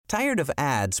Tired of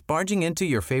ads barging into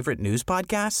your favorite news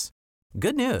podcasts?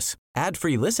 Good news.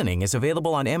 Ad-free listening is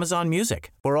available on Amazon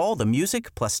Music for all the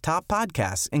music plus top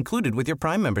podcasts included with your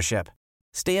Prime membership.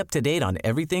 Stay up to date on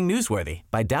everything newsworthy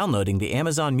by downloading the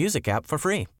Amazon Music app for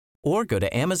free or go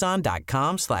to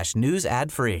amazon.com/news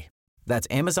ad free. That's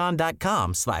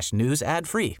amazon.com/news ad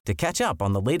free to catch up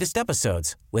on the latest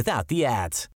episodes without the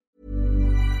ads.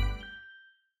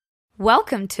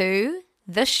 Welcome to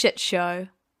The Shit Show.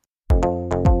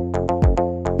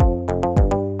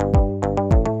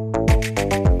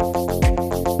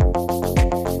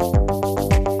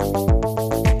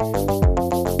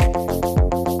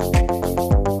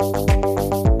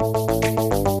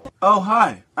 Oh,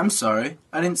 hi. I'm sorry.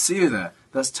 I didn't see you there.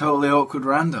 That's totally awkward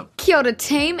random. Kia ora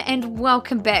team, and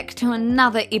welcome back to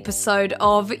another episode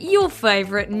of your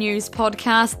favourite news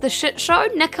podcast, The Shit Show.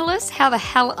 Nicholas, how the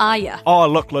hell are you? Oh,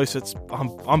 look, Luce,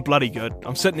 I'm bloody good.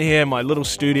 I'm sitting here in my little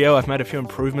studio. I've made a few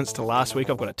improvements to last week.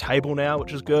 I've got a table now,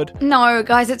 which is good. No,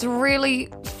 guys, it's really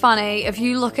funny. If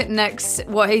you look at Nick's,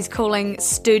 what he's calling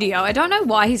studio, I don't know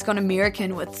why he's gone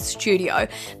American with studio,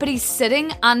 but he's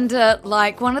sitting under,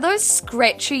 like, one of those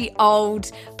scratchy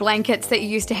old blankets that you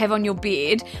used to have on your bed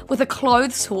with a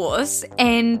clothes horse,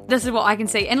 and this is what I can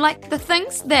see. And, like, the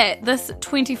things that this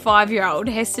 25-year-old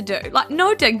has to do, like,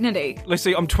 no dignity.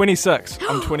 Lucy, I'm 26.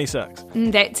 I'm 26.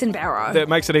 That's embarrassing. That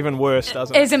makes it even worse,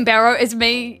 doesn't it? Is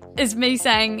embarrassing, is me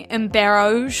saying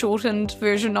embarrow, shortened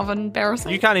version of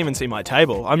embarrassing? You can't even see my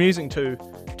table. I'm using two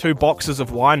boxes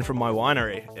of wine from my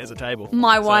winery as a table.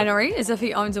 My winery, as if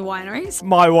he owns a winery.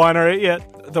 My winery, yeah.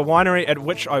 The winery at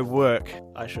which I work,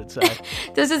 I should say.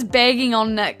 This is bagging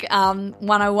on Nick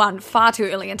 101 far too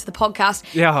early into the podcast.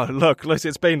 Yeah, look, Lucy,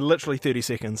 it's been literally 30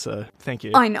 seconds, so thank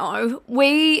you. I know.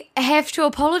 We have to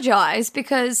apologise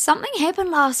because something happened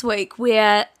last week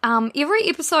where every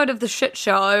episode of The Shit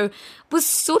Show was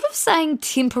sort of saying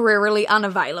temporarily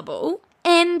unavailable,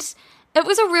 and it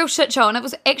was a real shit show, and it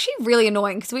was actually really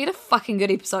annoying because we had a fucking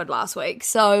good episode last week.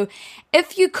 So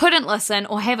if you couldn't listen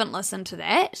or haven't listened to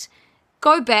that,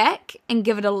 go back and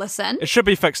give it a listen. It should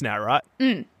be fixed now, right?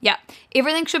 Yeah,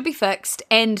 everything should be fixed.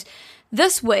 And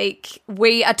this week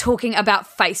we are talking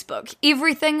about Facebook.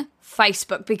 Everything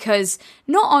Facebook, because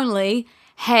not only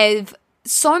have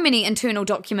so many internal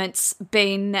documents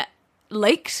been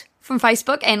leaked from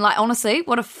Facebook, and, like, honestly,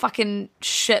 what a fucking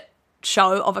shit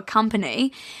show of a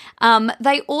company.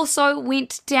 They also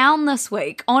went down this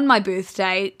week on my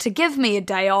birthday to give me a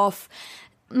day off.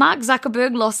 Mark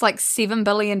Zuckerberg lost like $7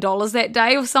 billion that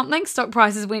day or something. Stock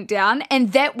prices went down,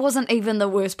 and that wasn't even the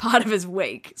worst part of his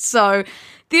week. So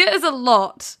there is a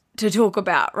lot to talk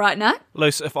about right now.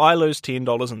 Luce, if I lose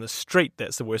 $10 in the street,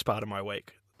 that's the worst part of my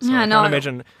week. So Yeah,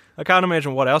 I can't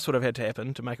imagine what else would have had to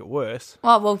happen to make it worse.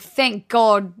 Oh, well, thank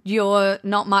God you're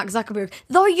not Mark Zuckerberg.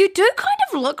 Though you do kind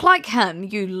of look like him,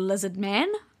 you lizard man.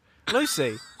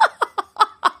 Lucy.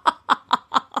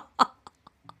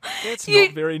 That's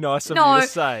not very nice of you to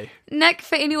say. Nick,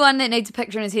 for anyone that needs a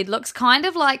picture in his head, looks kind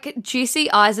of like Jesse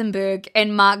Eisenberg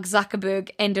and Mark Zuckerberg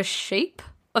and a sheep,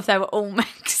 if they were all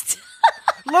mixed.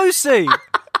 Lucy!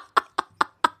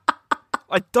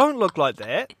 I don't look like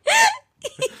that.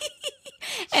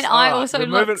 And I also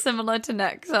look similar to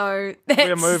Nick, so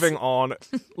we're moving on.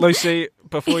 Lucy,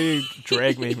 before you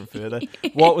drag me even further,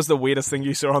 what was the weirdest thing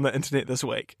you saw on the internet this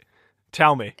week?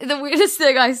 Tell me. The weirdest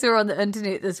thing I saw on the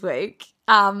internet this week,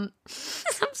 I'm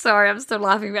sorry, I'm still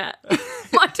laughing about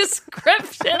my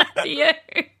description of you.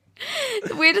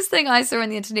 The weirdest thing I saw on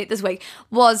the internet this week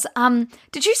was,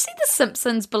 did you see the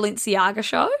Simpsons Balenciaga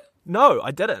show? No, I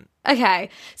didn't. Okay,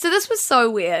 so this was so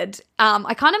weird.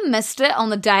 I kind of missed it on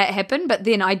the day it happened, but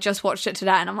then I just watched it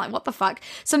today, and I'm like, what the fuck?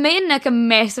 So me and Nick are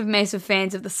massive, massive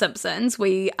fans of The Simpsons.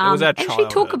 We actually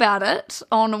talk about it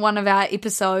on one of our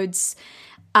episodes,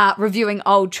 reviewing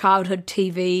old childhood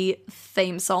TV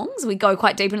theme songs. We go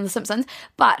quite deep into The Simpsons.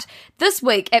 But this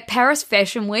week at Paris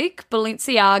Fashion Week,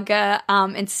 Balenciaga,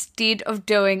 instead of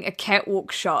doing a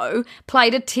catwalk show,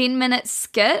 played a 10-minute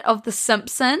skit of The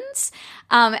Simpsons.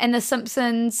 And The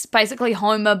Simpsons, basically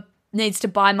Homer needs to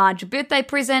buy Marge a birthday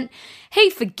present. He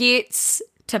forgets,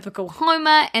 typical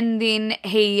Homer, and then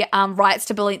he writes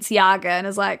to Balenciaga and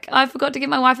is like, I forgot to get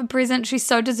my wife a present. She's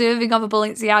so deserving of a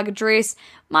Balenciaga dress.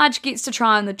 Marge gets to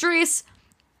try on the dress.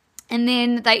 And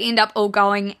then they end up all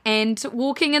going and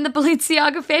walking in the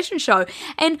Balenciaga fashion show.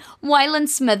 And Waylon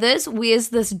Smithers wears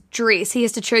this dress. He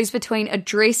has to choose between a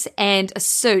dress and a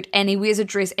suit. And he wears a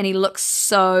dress and he looks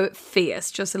so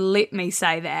fierce. Just let me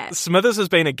say that. Smithers has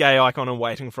been a gay icon in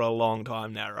waiting for a long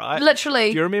time now, right?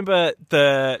 Literally. Do you remember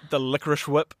the licorice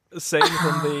whip scene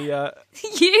from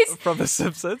yes. from The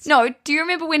Simpsons? No, do you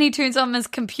remember when he turns on his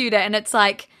computer and it's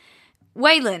like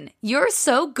Waylon, you're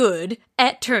so good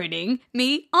at turning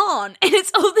me on. And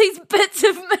it's all these bits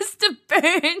of Mr.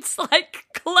 Burns, like,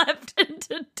 clipped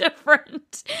into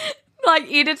different, like,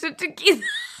 edited together.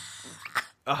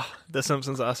 Oh, The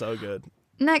Simpsons are so good.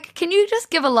 Nick, can you just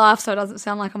give a laugh so it doesn't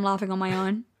sound like I'm laughing on my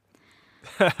own?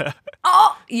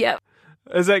 Oh, yeah.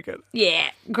 Is that good? Yeah,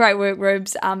 great work,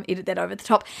 Rubes. Edit that over the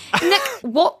top. Nick,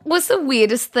 what was the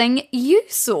weirdest thing you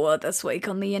saw this week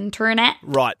on the internet?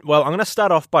 Right, well, I'm going to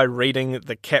start off by reading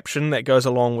the caption that goes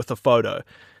along with the photo.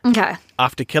 Okay.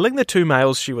 After killing the 2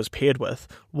 males she was paired with,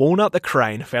 Walnut the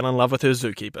crane fell in love with her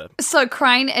zookeeper. So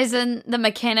Crane is in the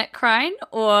mechanic Crane,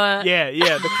 or...? Yeah,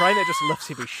 the crane that just lifts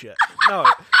heavy shit. No.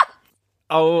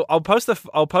 I'll post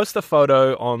the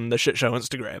photo on the Shit Show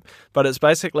Instagram, but it's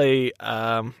basically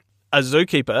a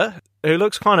zookeeper who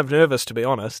looks kind of nervous, to be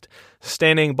honest,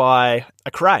 standing by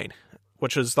a crane,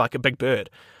 which is like a big bird.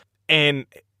 And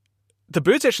the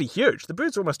bird's actually huge. The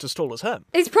bird's almost as tall as him.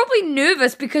 He's probably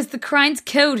nervous because the crane's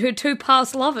killed her 2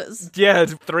 past lovers. Yeah,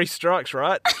 3 strikes,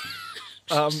 right?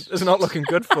 It's not looking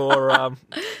good for,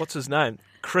 what's his name?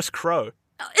 Chris Crow.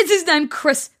 Is his name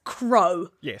Chris Crow?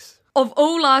 Yes. Of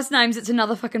all last names, it's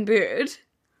another fucking bird.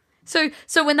 So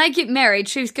when they get married,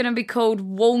 she's going to be called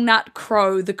Walnut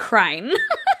Crow the Crane.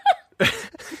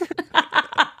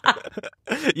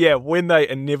 Yeah, when they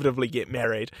inevitably get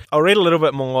married. I'll read a little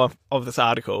bit more of this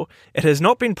article. It has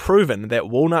not been proven that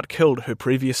Walnut killed her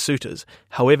previous suitors.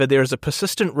 However, there is a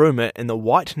persistent rumour in the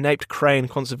white-naped crane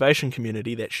conservation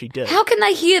community that she did. How can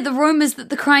they hear the rumours that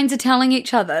the cranes are telling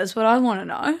each other is what I want to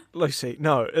know. Lucy,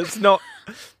 no, it's not...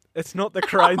 It's not the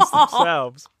cranes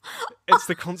themselves. It's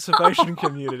the conservation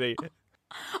community.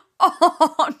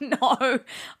 Oh, no.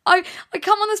 I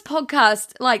come on this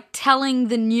podcast, like, telling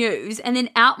the news and then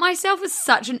out myself as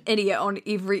such an idiot on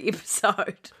every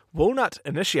episode. Walnut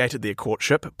initiated their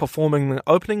courtship, performing the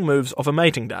opening moves of a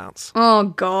mating dance. Oh,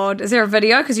 God. Is there a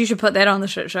video? Because you should put that on the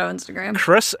Shit Show Instagram.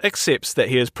 Chris accepts that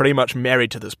he is pretty much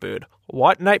married to this bird.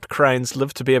 White-naped cranes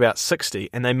live to be about 60,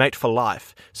 and they mate for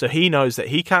life, so he knows that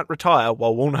he can't retire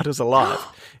while Walnut is alive.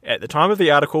 At the time of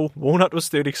the article, Walnut was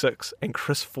 36 and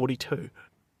Chris 42.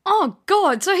 Oh,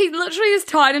 God. So he literally is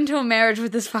tied into a marriage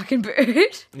with this fucking bird?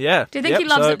 Yeah. Do you think he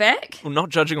loves it back? Well, not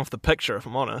judging off the picture, if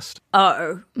I'm honest.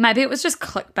 Oh, maybe it was just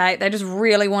clickbait. They just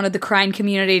really wanted the crane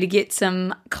community to get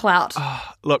some clout.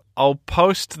 Look, I'll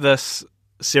post this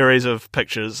series of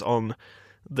pictures on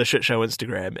the Shit Show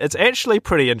Instagram. It's actually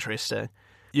pretty interesting.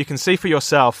 You can see for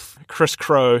yourself, Chris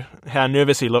Crow, how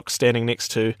nervous he looks standing next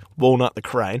to Walnut the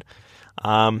crane,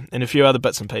 and a few other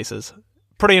bits and pieces.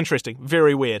 Pretty interesting.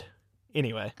 Very weird.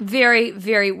 Anyway. Very,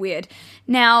 very weird.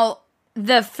 Now,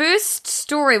 the first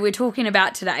story we're talking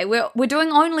about today, we're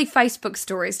doing only Facebook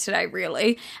stories today,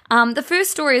 really. The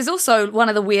first story is also one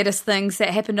of the weirdest things that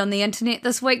happened on the internet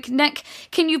this week. Nick,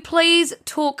 can you please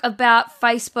talk about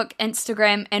Facebook,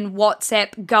 Instagram, and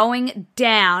WhatsApp going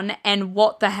down and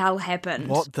what the hell happened?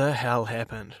 What the hell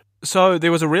happened? So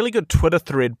there was a really good Twitter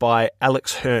thread by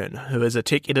Alex Hearn, who is a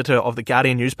tech editor of The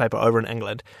Guardian newspaper over in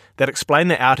England, that explained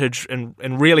the outage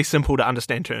in really simple to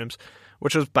understand terms,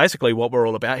 which is basically what we're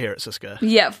all about here at Cisco.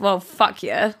 Yeah, well, fuck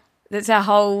yeah. That's our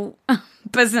whole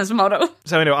business model.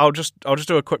 So anyway, I'll just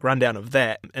do a quick rundown of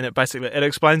that, and it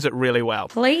explains it really well.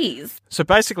 Please. So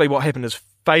basically what happened is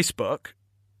Facebook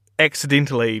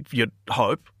accidentally, you'd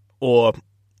hope, or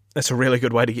it's a really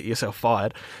good way to get yourself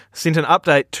fired, sent an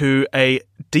update to a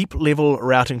deep-level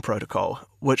routing protocol,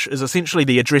 which is essentially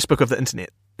the address book of the internet,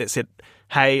 that said,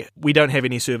 hey, we don't have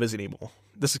any servers anymore.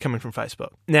 This is coming from Facebook.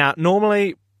 Now,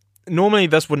 normally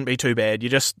this wouldn't be too bad. You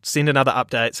just send another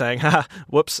update saying,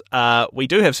 whoops, we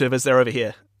do have servers, they're over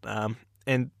here.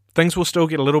 And things will still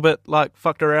get a little bit, like,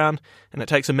 fucked around, and it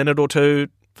takes a minute or two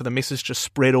for the message to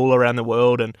spread all around the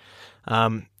world and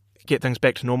get things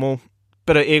back to normal.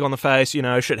 Bit of egg on the face,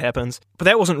 shit happens. But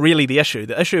that wasn't really the issue.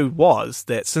 The issue was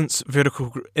that since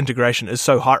vertical integration is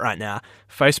so hot right now,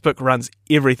 Facebook runs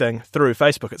everything through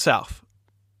Facebook itself.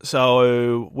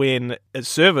 So when its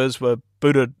servers were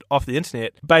booted off the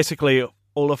internet, basically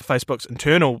all of Facebook's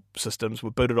internal systems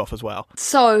were booted off as well.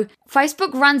 So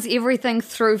Facebook runs everything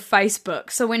through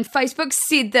Facebook. So when Facebook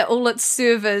said that all its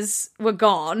servers were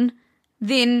gone,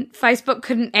 then Facebook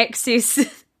couldn't access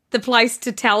the place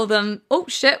to tell them, oh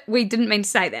shit, we didn't mean to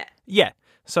say that. Yeah.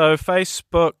 So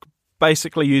Facebook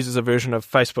basically uses a version of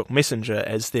Facebook Messenger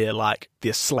as their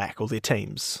Slack or their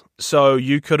Teams. So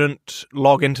you couldn't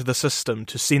log into the system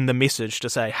to send the message to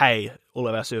say, hey, all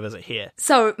of our servers are here.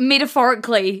 So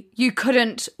metaphorically, you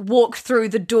couldn't walk through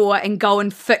the door and go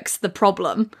and fix the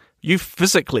problem. You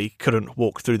physically couldn't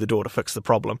walk through the door to fix the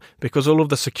problem because all of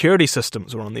the security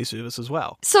systems were on these servers as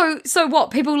well. So what?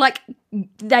 People,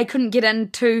 they couldn't get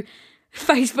into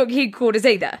Facebook headquarters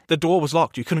either. The door was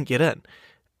locked. You couldn't get in.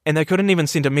 And they couldn't even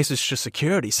send a message to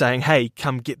security saying, hey,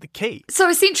 come get the key. So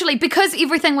essentially, because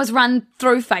everything was run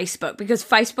through Facebook, because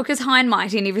Facebook is high and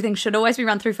mighty and everything should always be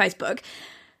run through Facebook,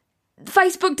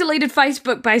 Facebook deleted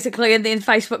Facebook basically, and then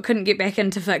Facebook couldn't get back in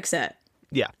to fix it.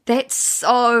 Yeah. That's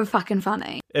so fucking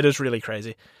funny. It is really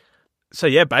crazy. So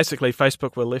yeah, basically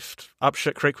Facebook were left up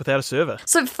shit creek without a server.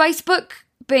 So Facebook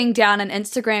being down and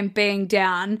Instagram being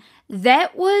down,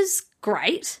 that was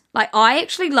great. Like, I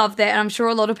actually love that, and I'm sure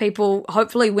a lot of people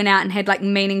hopefully went out and had like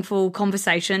meaningful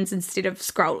conversations instead of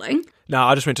scrolling. No,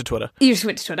 I just went to Twitter. You just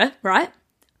went to Twitter, right?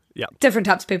 Yeah. Different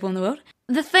types of people in the world.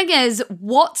 The thing is,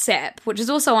 WhatsApp, which is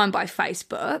also owned by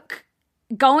Facebook,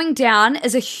 going down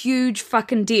is a huge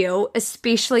fucking deal,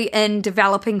 especially in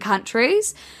developing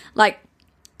countries. Like,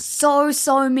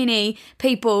 so many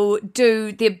people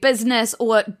do their business,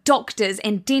 or doctors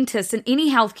and dentists and any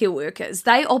healthcare workers,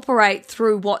 they operate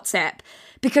through WhatsApp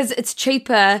because it's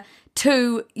cheaper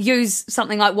to use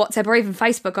something like WhatsApp or even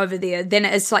Facebook over there than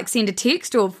it is to like send a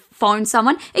text or phone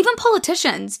someone. Even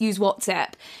politicians use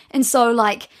WhatsApp. And so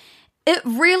like it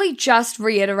really just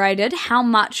reiterated how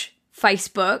much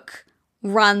Facebook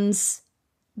runs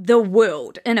the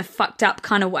world in a fucked up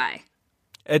kind of way.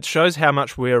 It shows how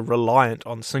much we're reliant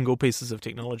on single pieces of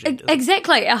technology.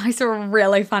 Exactly. I saw a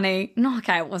really funny... No,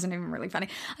 okay, it wasn't even really funny.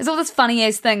 I saw this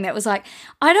funny-ass thing that was like,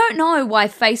 I don't know why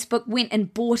Facebook went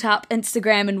and bought up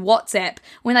Instagram and WhatsApp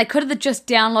when they could have just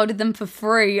downloaded them for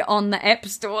free on the App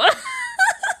Store.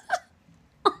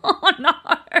 Oh, no.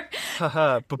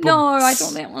 No, I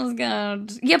thought that was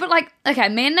good. Yeah, but like, okay,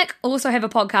 me and Nick also have a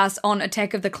podcast on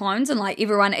Attack of the Clones, and like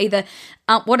everyone either,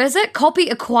 copy,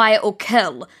 acquire, or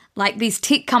kill. Like these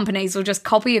tech companies will just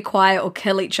copy, acquire, or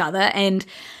kill each other, and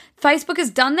Facebook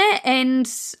has done that,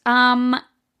 and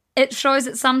it shows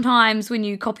that sometimes when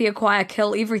you copy, acquire,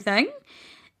 kill everything,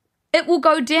 it will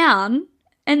go down,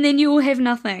 and then you will have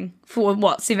nothing for,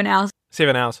 7 hours?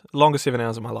 7 hours. Longest 7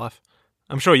 hours of my life.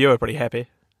 I'm sure you were pretty happy.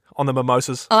 On the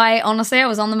mimosas. I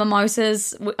was on the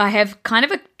mimosas. I have kind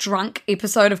of a drunk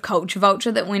episode of Culture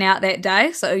Vulture that went out that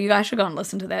day, so you guys should go and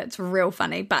listen to that. It's real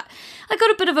funny. But I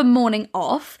got a bit of a morning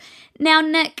off. Now,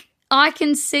 Nick, I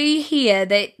can see here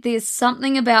that there's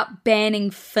something about banning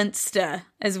Finsta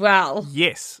as well.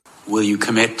 Yes. Will you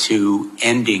commit to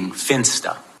ending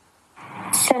Finsta?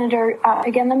 Senator,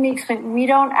 again, let me explain. We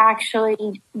don't actually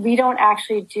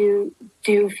do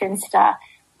Finsta.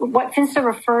 What Finsta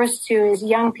refers to is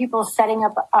young people setting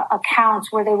up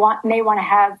accounts where they may want to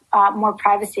have more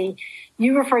privacy.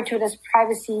 You refer to it as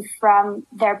privacy from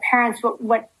their parents.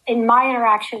 What in my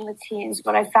interaction with teens,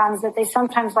 what I found is that they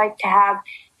sometimes like to have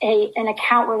an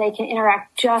account where they can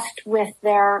interact just with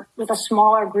a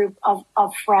smaller group of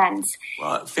friends.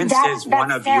 Well, Finsta is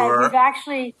one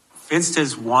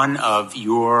of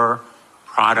your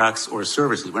products or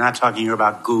services. We're not talking here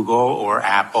about Google or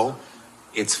Apple.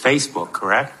 It's Facebook,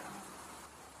 correct?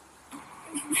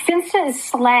 Finsta is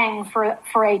slang for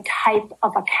a type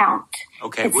of account.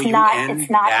 Okay, will you end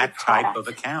that type of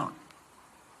account?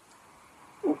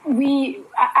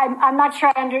 I'm not sure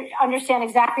I understand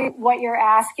exactly what you're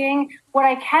asking. What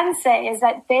I can say is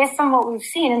that based on what we've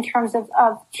seen in terms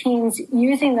of teens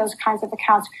using those kinds of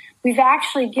accounts, we've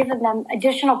actually given them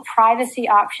additional privacy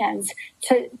options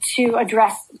to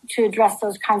address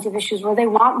those kinds of issues where they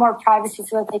want more privacy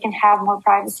so that they can have more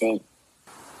privacy.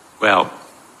 Well,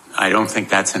 I don't think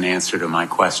that's an answer to my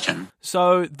question.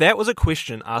 So that was a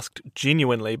question asked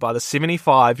genuinely by the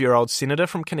 75-year-old senator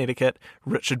from Connecticut,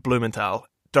 Richard Blumenthal,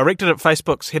 directed at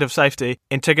Facebook's head of safety,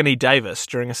 Antigone Davis,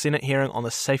 during a Senate hearing on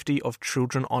the safety of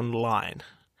children online.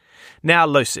 Now,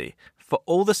 Lucy, for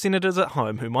all the senators at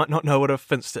home who might not know what a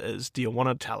Finsta is, do you want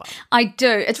to tell us? I do.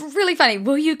 It's really funny.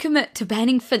 Will you commit to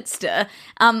banning Finsta?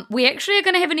 We actually are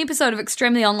going to have an episode of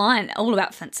Extremely Online all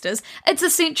about Finstas.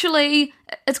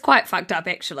 It's quite fucked up,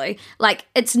 actually. Like,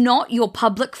 it's not your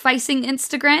public-facing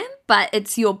Instagram, but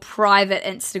it's your private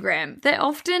Instagram that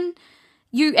often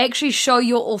you actually show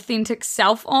your authentic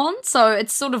self on. So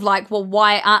it's sort of like, well,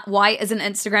 why isn't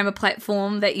Instagram a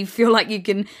platform that you feel like you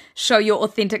can show your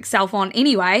authentic self on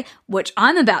anyway, which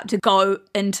I'm about to go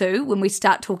into when we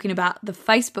start talking about the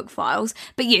Facebook files.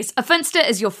 But yes, a Finsta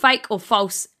is your fake or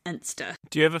false Insta.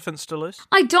 Do you have a Finsta, Luce?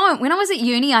 I don't. When I was at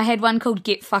uni, I had one called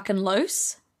Get Fucking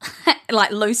Loose.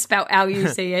 Like loose spelled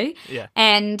Luce. Yeah.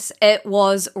 And it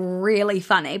was really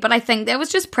funny. But I think that was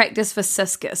just practice for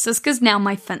Siska. Siska's now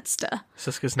my Finsta.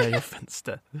 Siska's now your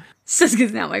Finsta.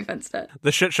 Siska's now my Finsta.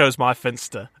 The shit show's my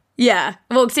Finsta. Yeah.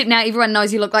 Well, except now everyone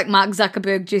knows you look like Mark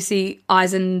Zuckerberg, Jesse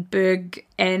Eisenberg,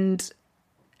 and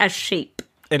a sheep.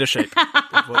 And a sheep,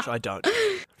 which I don't.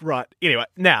 Right. Anyway,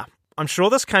 now, I'm sure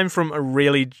this came from a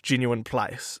really genuine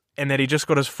place and that he just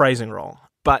got his phrasing wrong.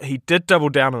 But he did double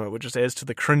down on it, which just adds to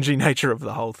the cringy nature of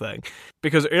the whole thing.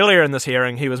 Because earlier in this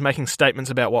hearing, he was making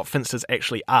statements about what Finsters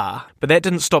actually are, but that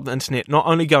didn't stop the internet not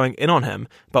only going in on him,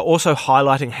 but also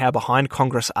highlighting how behind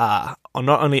Congress are on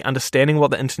not only understanding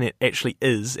what the internet actually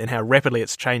is and how rapidly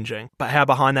it's changing, but how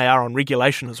behind they are on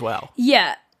regulation as well.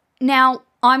 Yeah. Now,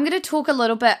 I'm going to talk a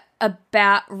little bit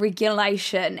about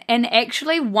regulation, and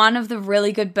actually one of the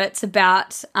really good bits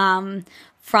about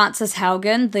Frances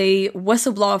Haugen, the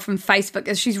whistleblower from Facebook,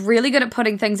 is she's really good at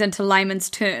putting things into layman's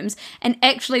terms. And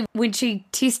actually, when she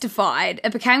testified,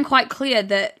 it became quite clear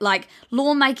that, like,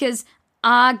 lawmakers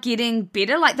are getting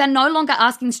better. Like, they're no longer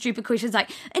asking stupid questions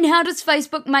like, and how does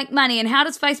Facebook make money? And how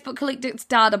does Facebook collect its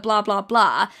data? Blah, blah,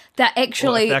 blah. They're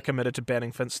actually... they're committed to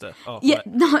banning Finsta. Oh, yeah, right.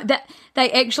 No, that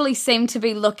they actually seem to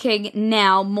be looking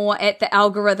now more at the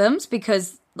algorithms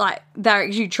because... like, they're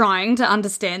actually trying to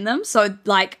understand them. So,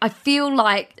 like, I feel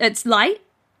like it's late,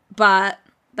 but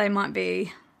they might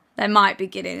be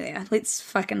getting there. Let's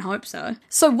fucking hope so.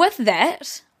 So with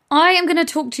that, I am going to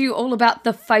talk to you all about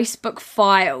the Facebook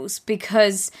files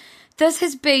because this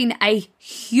has been a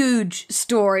huge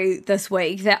story this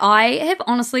week that I have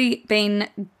honestly been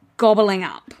gobbling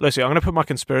up. Lucy, I'm going to put my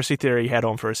conspiracy theory hat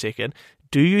on for a second.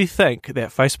 Do you think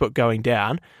that Facebook going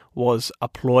down was a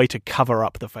ploy to cover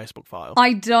up the Facebook files?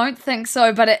 I don't think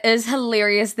so, but it is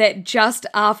hilarious that just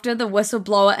after the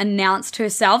whistleblower announced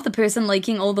herself, the person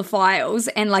leaking all the files,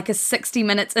 and like a 60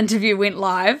 minutes interview went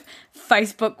live,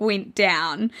 Facebook went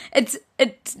down. It's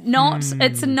not a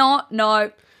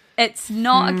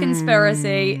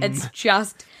conspiracy. It's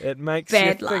just it makes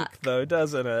bad you luck. think, though,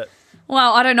 doesn't it?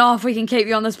 Well, I don't know if we can keep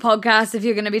you on this podcast if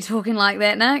you're going to be talking like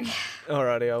that, Nick.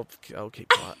 Alrighty, I'll keep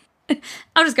quiet.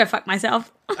 I'll just go fuck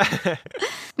myself.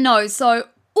 No, so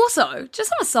also,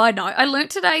 just on a side note, I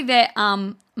learnt today that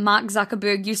Mark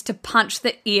Zuckerberg used to punch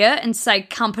the air and say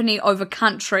company over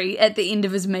country at the end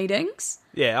of his meetings.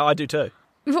 Yeah, I do too.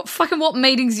 What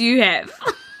meetings you have?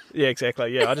 Yeah,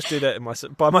 exactly. Yeah, I just do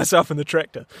that by myself in the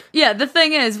tractor. Yeah, the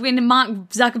thing is, when Mark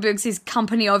Zuckerberg says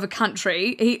company over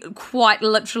country, he quite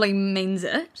literally means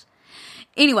it.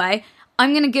 Anyway,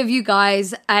 I'm going to give you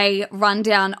guys a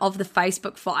rundown of the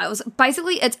Facebook files.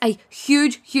 Basically, it's a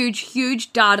huge, huge,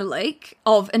 huge data leak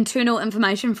of internal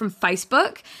information from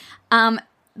Facebook.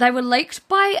 They were leaked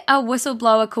by a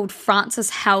whistleblower called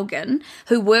Frances Haugen,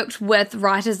 who worked with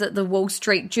writers at the Wall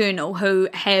Street Journal who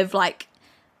have, like,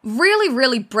 really,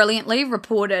 really brilliantly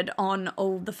reported on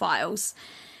all the files.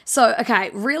 So,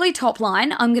 okay, really top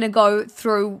line, I'm going to go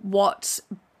through what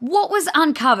was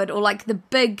uncovered, or like the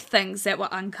big things that were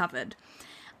uncovered.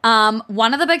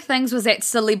 One of the big things was that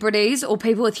celebrities or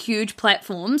people with huge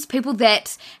platforms, people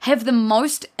that have the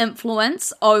most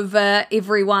influence over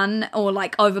everyone or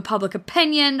like over public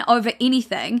opinion, over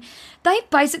anything, they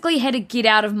basically had a get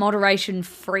out of moderation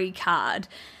free card.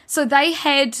 So they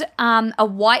had a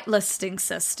whitelisting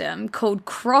system called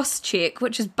Crosscheck,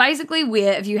 which is basically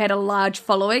where if you had a large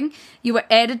following, you were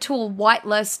added to a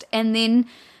whitelist and then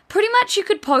pretty much you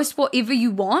could post whatever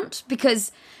you want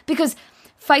because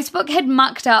Facebook had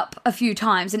mucked up a few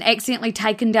times and accidentally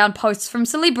taken down posts from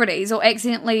celebrities or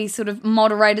accidentally sort of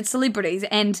moderated celebrities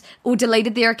or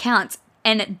deleted their accounts,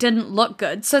 and it didn't look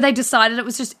good. So they decided it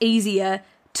was just easier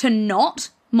to not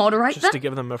moderate them. Just to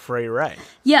give them a free rein.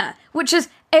 Yeah, which is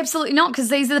absolutely not, because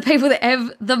these are the people that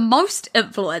have the most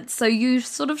influence, so you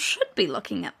sort of should be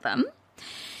looking at them.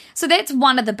 So that's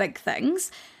one of the big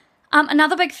things.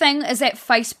 Another big thing is that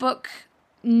Facebook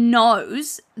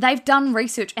knows, they've done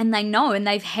research and they know, and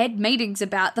they've had meetings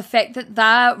about the fact that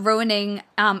they're ruining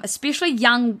especially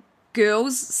young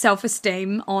girls'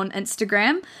 self-esteem on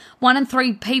Instagram. 1 in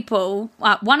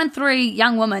 3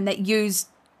 young women that use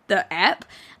the app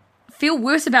feel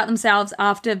worse about themselves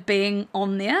after being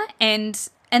on there, and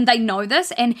they know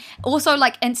this. And also,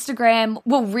 like, Instagram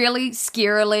will really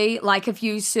scarily, like, if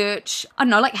you search, I don't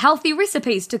know, like healthy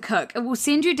recipes to cook, it will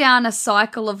send you down a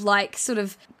cycle of like sort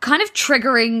of kind of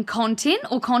triggering content,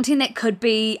 or content that could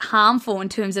be harmful in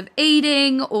terms of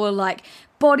eating or like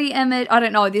body image. I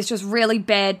don't know, there's just really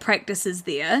bad practices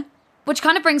there. Which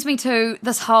kind of brings me to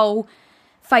this whole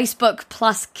Facebook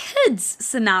plus kids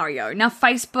scenario. Now,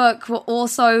 Facebook were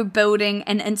also building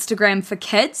an Instagram for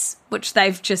kids, which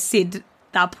they've just said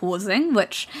they're pausing,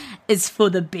 which is for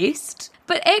the best.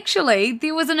 But actually,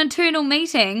 there was an internal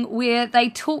meeting where they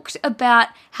talked about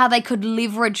how they could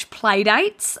leverage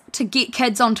playdates to get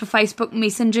kids onto Facebook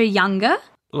Messenger younger.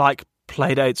 Like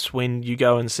playdates when you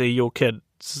go and see your kid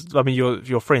I mean,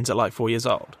 your friends at like 4 years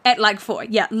old. At like 4,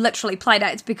 yeah, literally play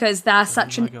dates, because they're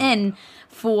such an in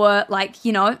for, like,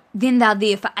 you know, then they're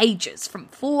there for ages from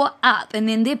 4 up, and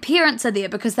then their parents are there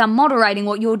because they're moderating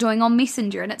what you're doing on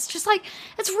Messenger, and it's just like,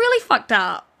 it's really fucked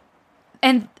up.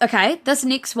 And okay, this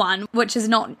next one, which is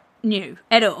not new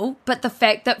at all, but the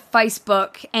fact that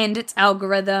Facebook and its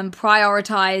algorithm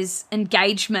prioritize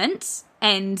engagement,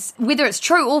 and whether it's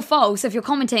true or false, if you're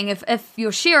commenting, if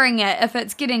you're sharing it, if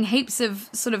it's getting heaps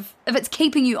of if it's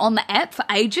keeping you on the app for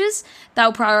ages,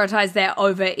 they'll prioritize that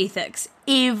over ethics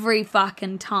every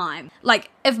fucking time. Like,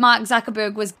 if Mark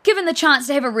Zuckerberg was given the chance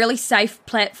to have a really safe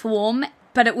platform,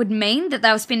 but it would mean that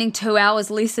they were spending 2 hours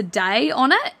less a day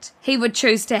on it, he would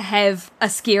choose to have a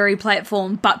scary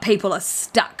platform, but people are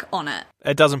stuck on it.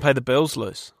 It doesn't pay the bills,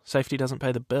 Luce. Safety doesn't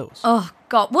pay the bills. Oh,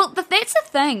 God. Well, that's the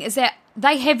thing, is that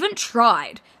they haven't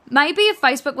tried. Maybe if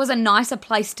Facebook was a nicer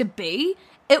place to be,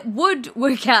 it would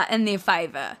work out in their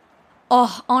favour.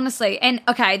 Oh, honestly. And,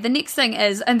 okay, the next thing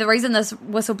is, and the reason this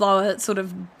whistleblower sort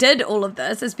of did all of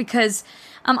this is because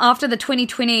after the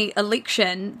 2020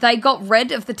 election, they got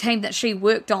rid of the team that she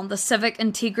worked on, the civic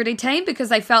integrity team, because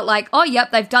they felt like, oh,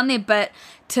 yep, they've done their bit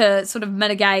to sort of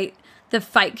mitigate the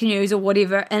fake news or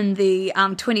whatever in the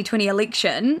 2020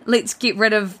 election. Let's get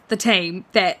rid of the team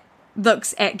that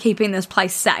looks at keeping this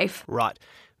place safe. Right.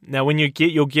 Now, when you're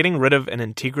getting rid of an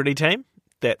integrity team,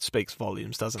 that speaks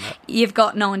volumes, doesn't it? You've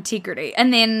got no integrity.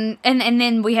 And then and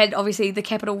then we had, obviously, the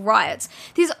Capitol riots.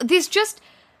 There's just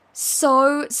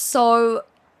so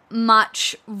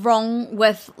much wrong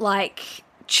with, like,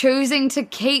 choosing to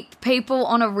keep people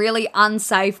on a really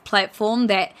unsafe platform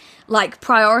that, like,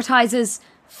 prioritizes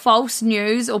false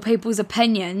news or people's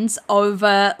opinions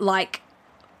over, like,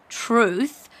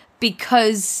 truth,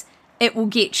 because it will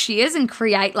get shares and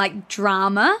create, like,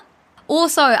 drama.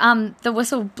 Also, the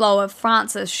whistleblower,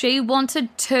 Frances, she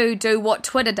wanted to do what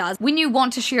Twitter does. When you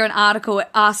want to share an article, it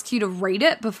asks you to read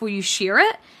it before you share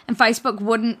it, and Facebook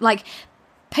wouldn't, like,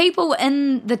 people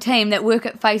in the team that work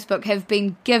at Facebook have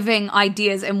been giving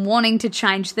ideas and wanting to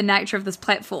change the nature of this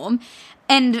platform,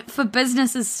 and for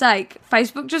business's sake,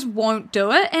 Facebook just won't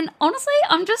do it. And honestly,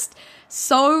 I'm just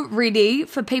so ready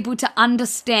for people to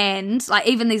understand, like,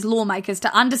 even these lawmakers,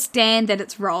 to understand that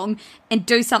it's wrong and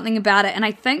do something about it. And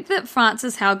I think that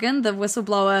Frances Haugen, the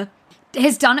whistleblower,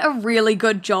 has done a really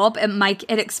good job at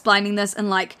explaining this in,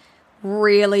 like,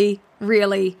 really,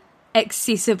 really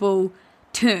accessible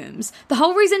terms. The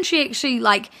whole reason she actually,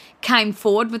 like, came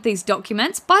forward with these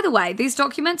documents, by the way, these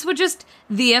documents were just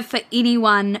there for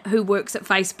anyone who works at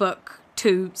Facebook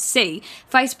to see.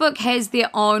 Facebook has their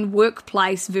own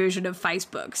workplace version of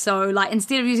Facebook. So, like,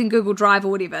 instead of using Google Drive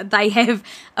or whatever, they have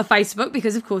a Facebook,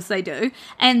 because of course they do.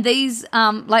 And these,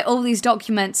 like, all these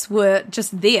documents were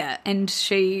just there. And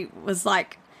she was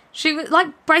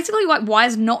basically like, why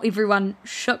is not everyone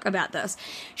shook about this?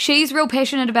 She's real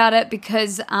passionate about it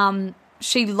because,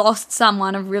 she lost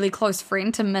someone, a really close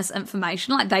friend, to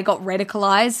misinformation. Like, they got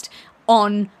radicalized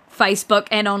on Facebook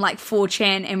and on, like,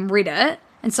 4chan and Reddit.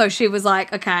 And so she was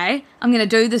like, okay, I'm going to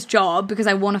do this job because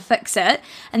I want to fix it.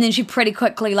 And then she pretty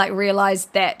quickly, like,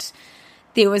 realized that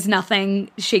there was nothing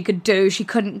she could do. She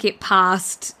couldn't get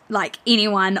past, like,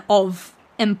 anyone of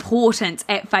importance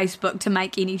at Facebook to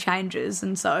make any changes.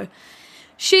 And so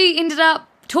she ended up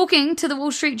talking to the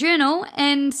Wall Street Journal,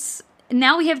 and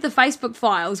now we have the Facebook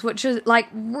files, which is, like,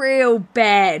 real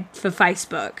bad for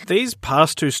Facebook. These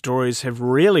past two stories have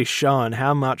really shown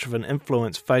how much of an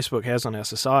influence Facebook has on our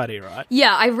society, right?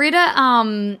 Yeah, I read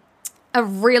a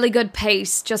really good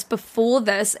piece just before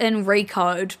this in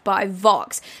Recode by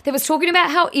Vox that was talking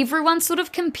about how everyone sort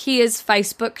of compares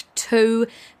Facebook to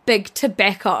big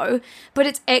tobacco, but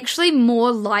it's actually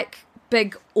more like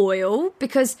big oil,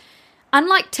 because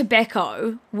unlike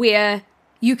tobacco, where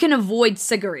you can avoid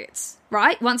cigarettes,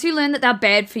 right? Once you learn that they're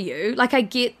bad for you, like, I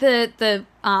get the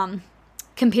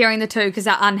comparing the two because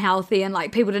they're unhealthy and,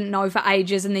 like, people didn't know for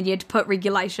ages and then you had to put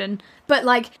regulation. But,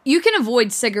 like, you can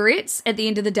avoid cigarettes at the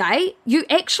end of the day. You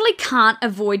actually can't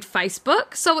avoid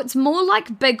Facebook. So it's more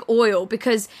like big oil,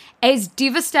 because as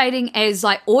devastating as,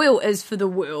 like, oil is for the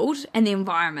world and the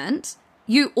environment,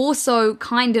 you also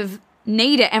kind of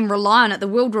need it and rely on it. The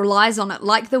world relies on it,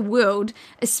 like the world,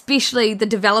 especially the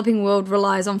developing world,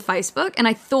 relies on Facebook. And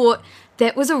I thought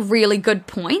that was a really good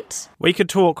point. We could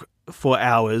talk for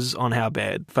hours on how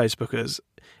bad Facebook is.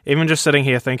 Even just sitting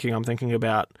here thinking, I'm thinking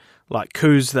about, like,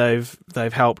 coups they've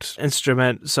helped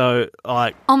instrument. So,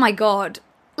 like, oh my God,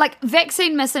 like,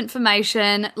 vaccine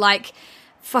misinformation, like,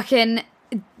 fucking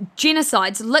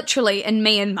genocides literally in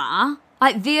Myanmar.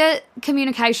 like their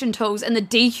communication tools and the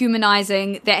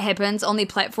dehumanizing that happens on their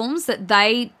platforms, that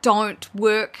they don't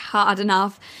work hard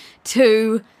enough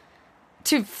to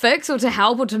fix or to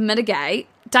help or to mitigate.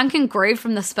 Duncan Grieve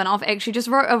from the Spinoff actually just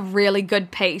wrote a really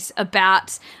good piece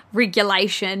about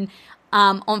regulation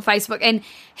on Facebook, and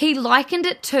he likened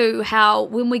it to how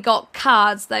when we got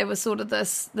cards, they were sort of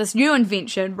this new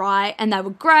invention, right? And they were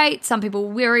great. Some people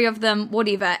were wary of them,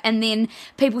 whatever. And then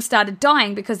people started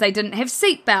dying because they didn't have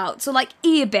seatbelts or like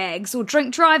airbags or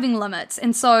drink driving limits.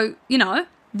 And so,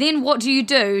 then what do you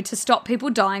do to stop people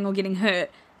dying or getting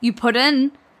hurt? You put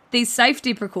in these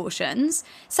safety precautions.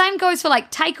 Same goes for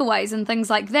like takeaways and things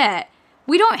like that.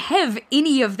 We don't have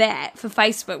any of that for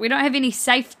Facebook. We don't have any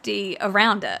safety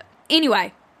around it.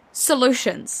 Anyway,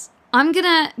 solutions. I'm going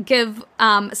to give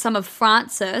some of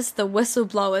Frances, the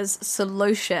whistleblower's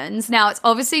solutions. Now, it's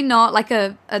obviously not like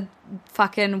a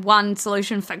fucking one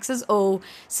solution fixes all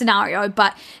scenario,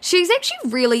 but she's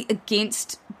actually really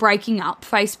against breaking up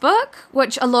Facebook,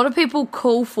 which a lot of people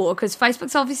call for because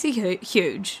Facebook's obviously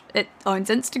huge. It owns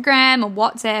Instagram and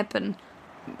WhatsApp and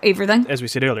everything. As we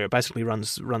said earlier, it basically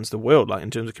runs the world, like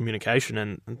in terms of communication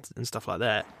and stuff like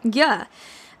that. Yeah.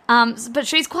 But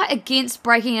she's quite against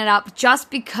breaking it up just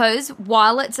because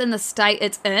while it's in the state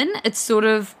it's in, it's sort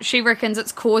of, she reckons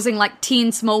it's causing like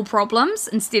 10 small problems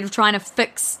instead of trying to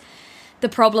fix the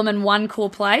problem in one core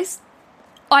place.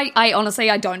 I honestly,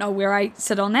 I don't know where I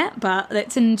sit on that, but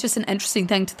that's just an interesting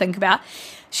thing to think about.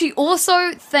 She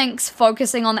also thinks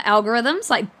focusing on the algorithms,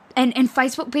 like and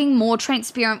Facebook being more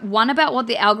transparent, one, about what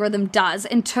the algorithm does,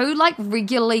 and two, like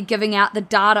regularly giving out the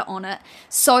data on it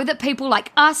so that people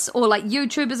like us or like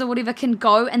YouTubers or whatever can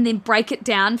go and then break it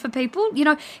down for people,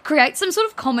 create some sort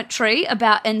of commentary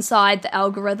about inside the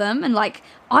algorithm. And like,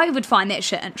 I would find that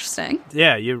shit interesting.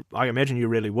 Yeah, I imagine you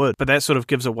really would. But that sort of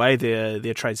gives away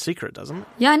their trade secret, doesn't it?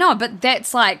 Yeah, I know, but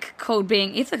that's like called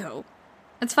being ethical.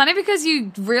 It's funny because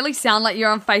you really sound like you're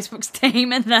on Facebook's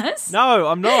team in this. No,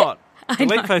 I'm not.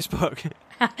 Delete Facebook.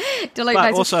 Delete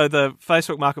but Facebook. Also, the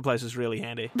Facebook Marketplace is really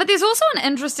handy. But there's also an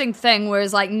interesting thing where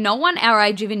it's like no one our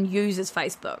age even uses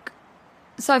Facebook.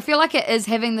 So I feel like it is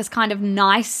having this kind of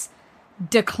nice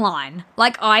decline.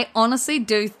 Like, I honestly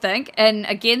do think, and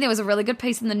again, there was a really good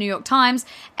piece in the New York Times.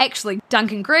 Actually,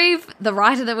 Duncan Grieve, the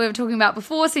writer that we were talking about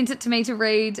before, sent it to me to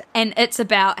read, and it's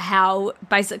about how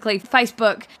basically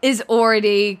Facebook is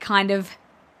already kind of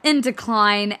in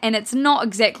decline, and it's not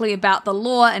exactly about the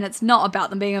law, and it's not about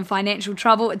them being in financial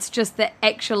trouble. It's just that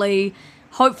actually,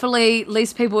 hopefully,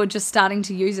 less people are just starting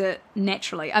to use it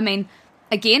naturally. I mean,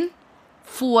 again,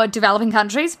 for developing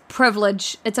countries,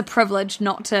 it's a privilege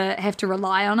not to have to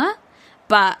rely on it,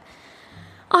 but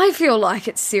I feel like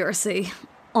it's seriously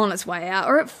on its way out,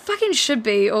 or it fucking should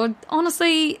be, or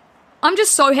honestly, I'm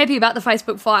just so happy about the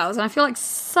Facebook files, and I feel like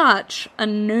such a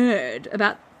nerd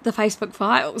about the Facebook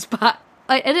files, but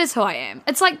it is who I am.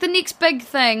 It's like the next big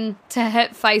thing to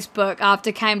hit Facebook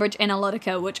after Cambridge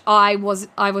Analytica, which I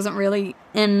wasn't really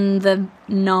in the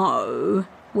know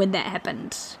when that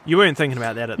happened. You weren't thinking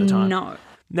about that at the time? No.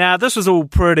 Now, this was all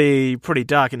pretty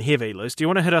dark and heavy, Luce. Do you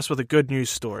want to hit us with a good news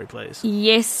story, please?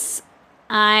 Yes,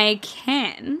 I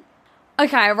can.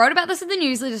 Okay, I wrote about this in the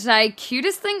newsletter today.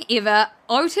 Cutest thing ever.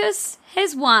 Otis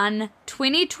has won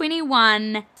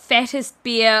 2021 fattest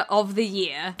bear of the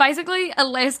year. Basically,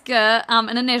 Alaska,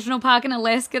 in a national park in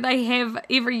Alaska,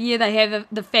 every year they have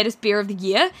the fattest bear of the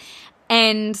year.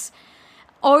 And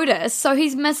Otis, so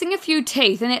he's missing a few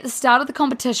teeth, and at the start of the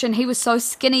competition he was so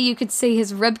skinny you could see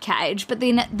his rib cage, but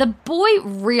then the boy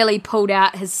really pulled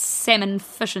out his salmon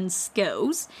fishing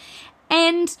skills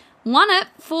and won it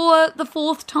for the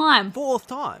fourth time. Fourth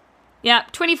time? Yeah,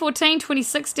 2014,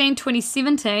 2016,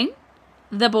 2017,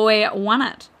 the boy won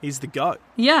it. He's the GOAT.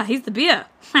 Yeah, he's the bear.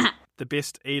 The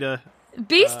best eater.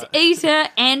 Best eater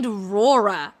and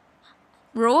roarer.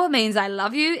 Roar means I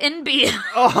love you in beer.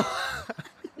 Oh.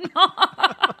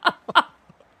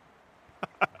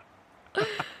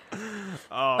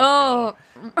 Oh,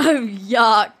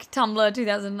 yuck. Tumblr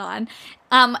 2009.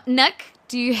 Nick,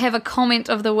 do you have a comment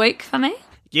of the week for me?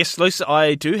 Yes, Luce,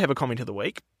 I do have a comment of the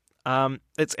week.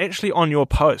 It's actually on your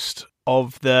post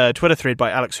of the Twitter thread by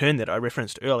Alex Hearn that I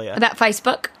referenced earlier. About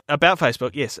Facebook? About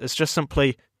Facebook, yes. It's just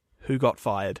simply, who got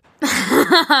fired?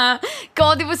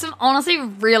 God, there were some honestly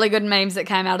really good memes that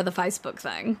came out of the Facebook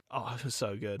thing. Oh, it was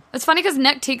so good. It's funny because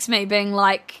Nick texts me being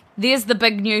like, there's the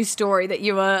big news story that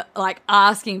you were like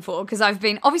asking for, because I've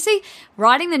been obviously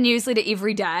writing the newsletter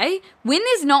every day. When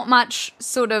there's not much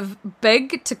sort of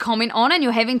big to comment on and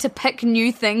you're having to pick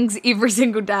new things every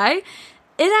single day,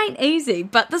 it ain't easy.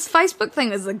 But this Facebook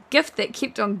thing is a gift that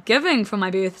kept on giving for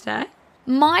my birthday.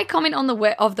 My comment on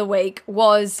of the week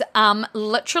was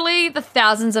literally the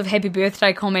thousands of happy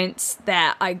birthday comments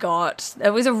that I got.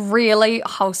 It was a really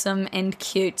wholesome and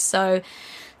cute. So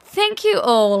thank you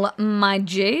all, my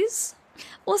G's.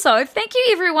 Also, thank you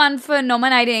everyone for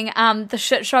nominating The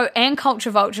Shit Show and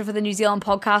Culture Vulture for the New Zealand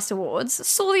Podcast Awards.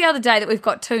 Saw the other day that we've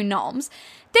got 2 noms.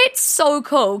 That's so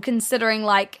cool considering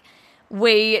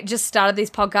we just started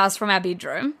these podcasts from our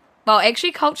bedroom. Well,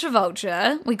 actually, Culture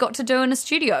Vulture, we got to do in a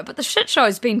studio, but The Shit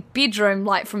Show's been bedroom,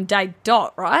 from day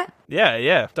dot, right?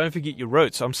 Yeah. Don't forget your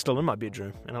roots. I'm still in my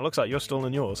bedroom, and it looks like you're still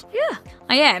in yours. Yeah,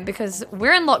 I am, because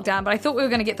we're in lockdown, but I thought we were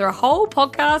going to get through a whole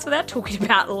podcast without talking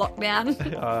about lockdown.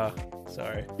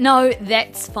 Sorry. No,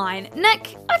 that's fine.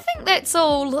 Nick, I think that's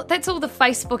all the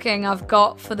Facebooking I've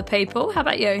got for the people. How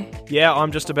about you? Yeah,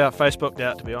 I'm just about Facebooked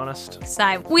out, to be honest.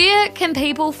 Same. Where can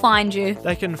people find you?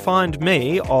 They can find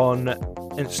me on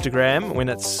Instagram when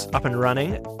it's up and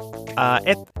running.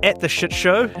 At The Shit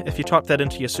Show. If you type that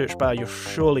into your search bar, you're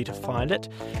surely to find it.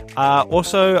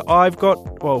 Also,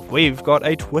 we've got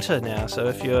a Twitter now, so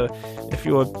if you're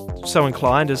so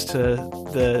inclined as to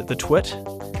the twit,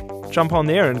 jump on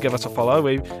there and give us a follow.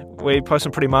 We post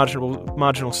some pretty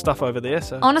marginal stuff over there.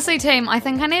 So honestly, team, I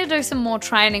think I need to do some more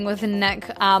training with Nick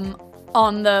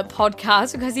on the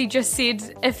podcast, because he just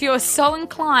said if you're so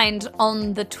inclined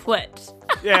on the twit.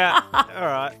 Yeah, all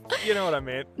right. You know what I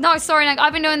meant. No, sorry, Nick.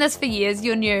 I've been doing this for years.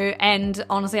 You're new, and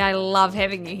honestly, I love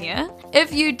having you here.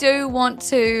 If you do want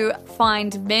to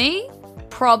find me,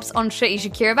 props on shit you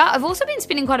should care about. I've also been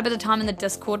spending quite a bit of time in the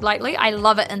Discord lately. I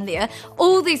love it in there.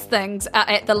 All these things are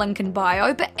at the link in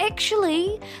bio, but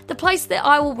actually, the place that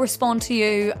I will respond to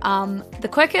you the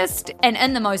quickest and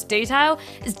in the most detail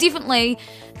is definitely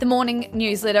the morning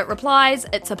newsletter replies.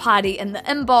 It's a party in the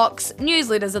inbox.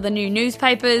 Newsletters are the new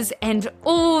newspapers, and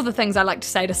all the things I like to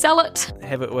say to sell it.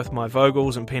 Have it with my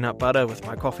Vogels and peanut butter with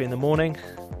my coffee in the morning.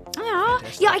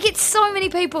 Yeah, I get so many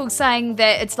people saying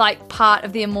that it's part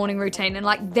of their morning routine,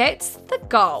 and that's the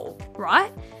goal,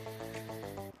 right?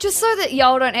 Just so that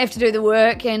y'all don't have to do the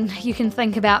work and you can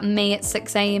think about me at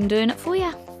 6 a.m. doing it for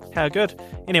you. How good.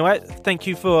 Anyway, thank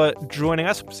you for joining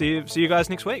us. See you guys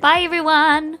next week. Bye,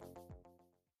 everyone.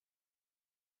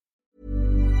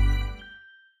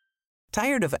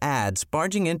 Tired of ads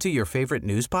barging into your favorite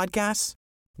news podcasts?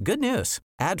 Good news.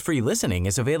 Ad-free listening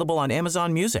is available on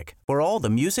Amazon Music for all the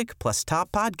music plus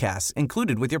top podcasts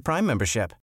included with your Prime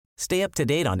membership. Stay up to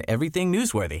date on everything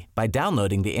newsworthy by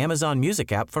downloading the Amazon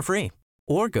Music app for free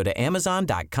or go to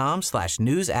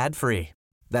amazon.com/news ad free.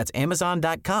 That's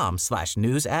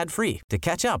amazon.com/news ad free to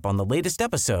catch up on the latest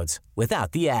episodes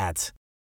without the ads.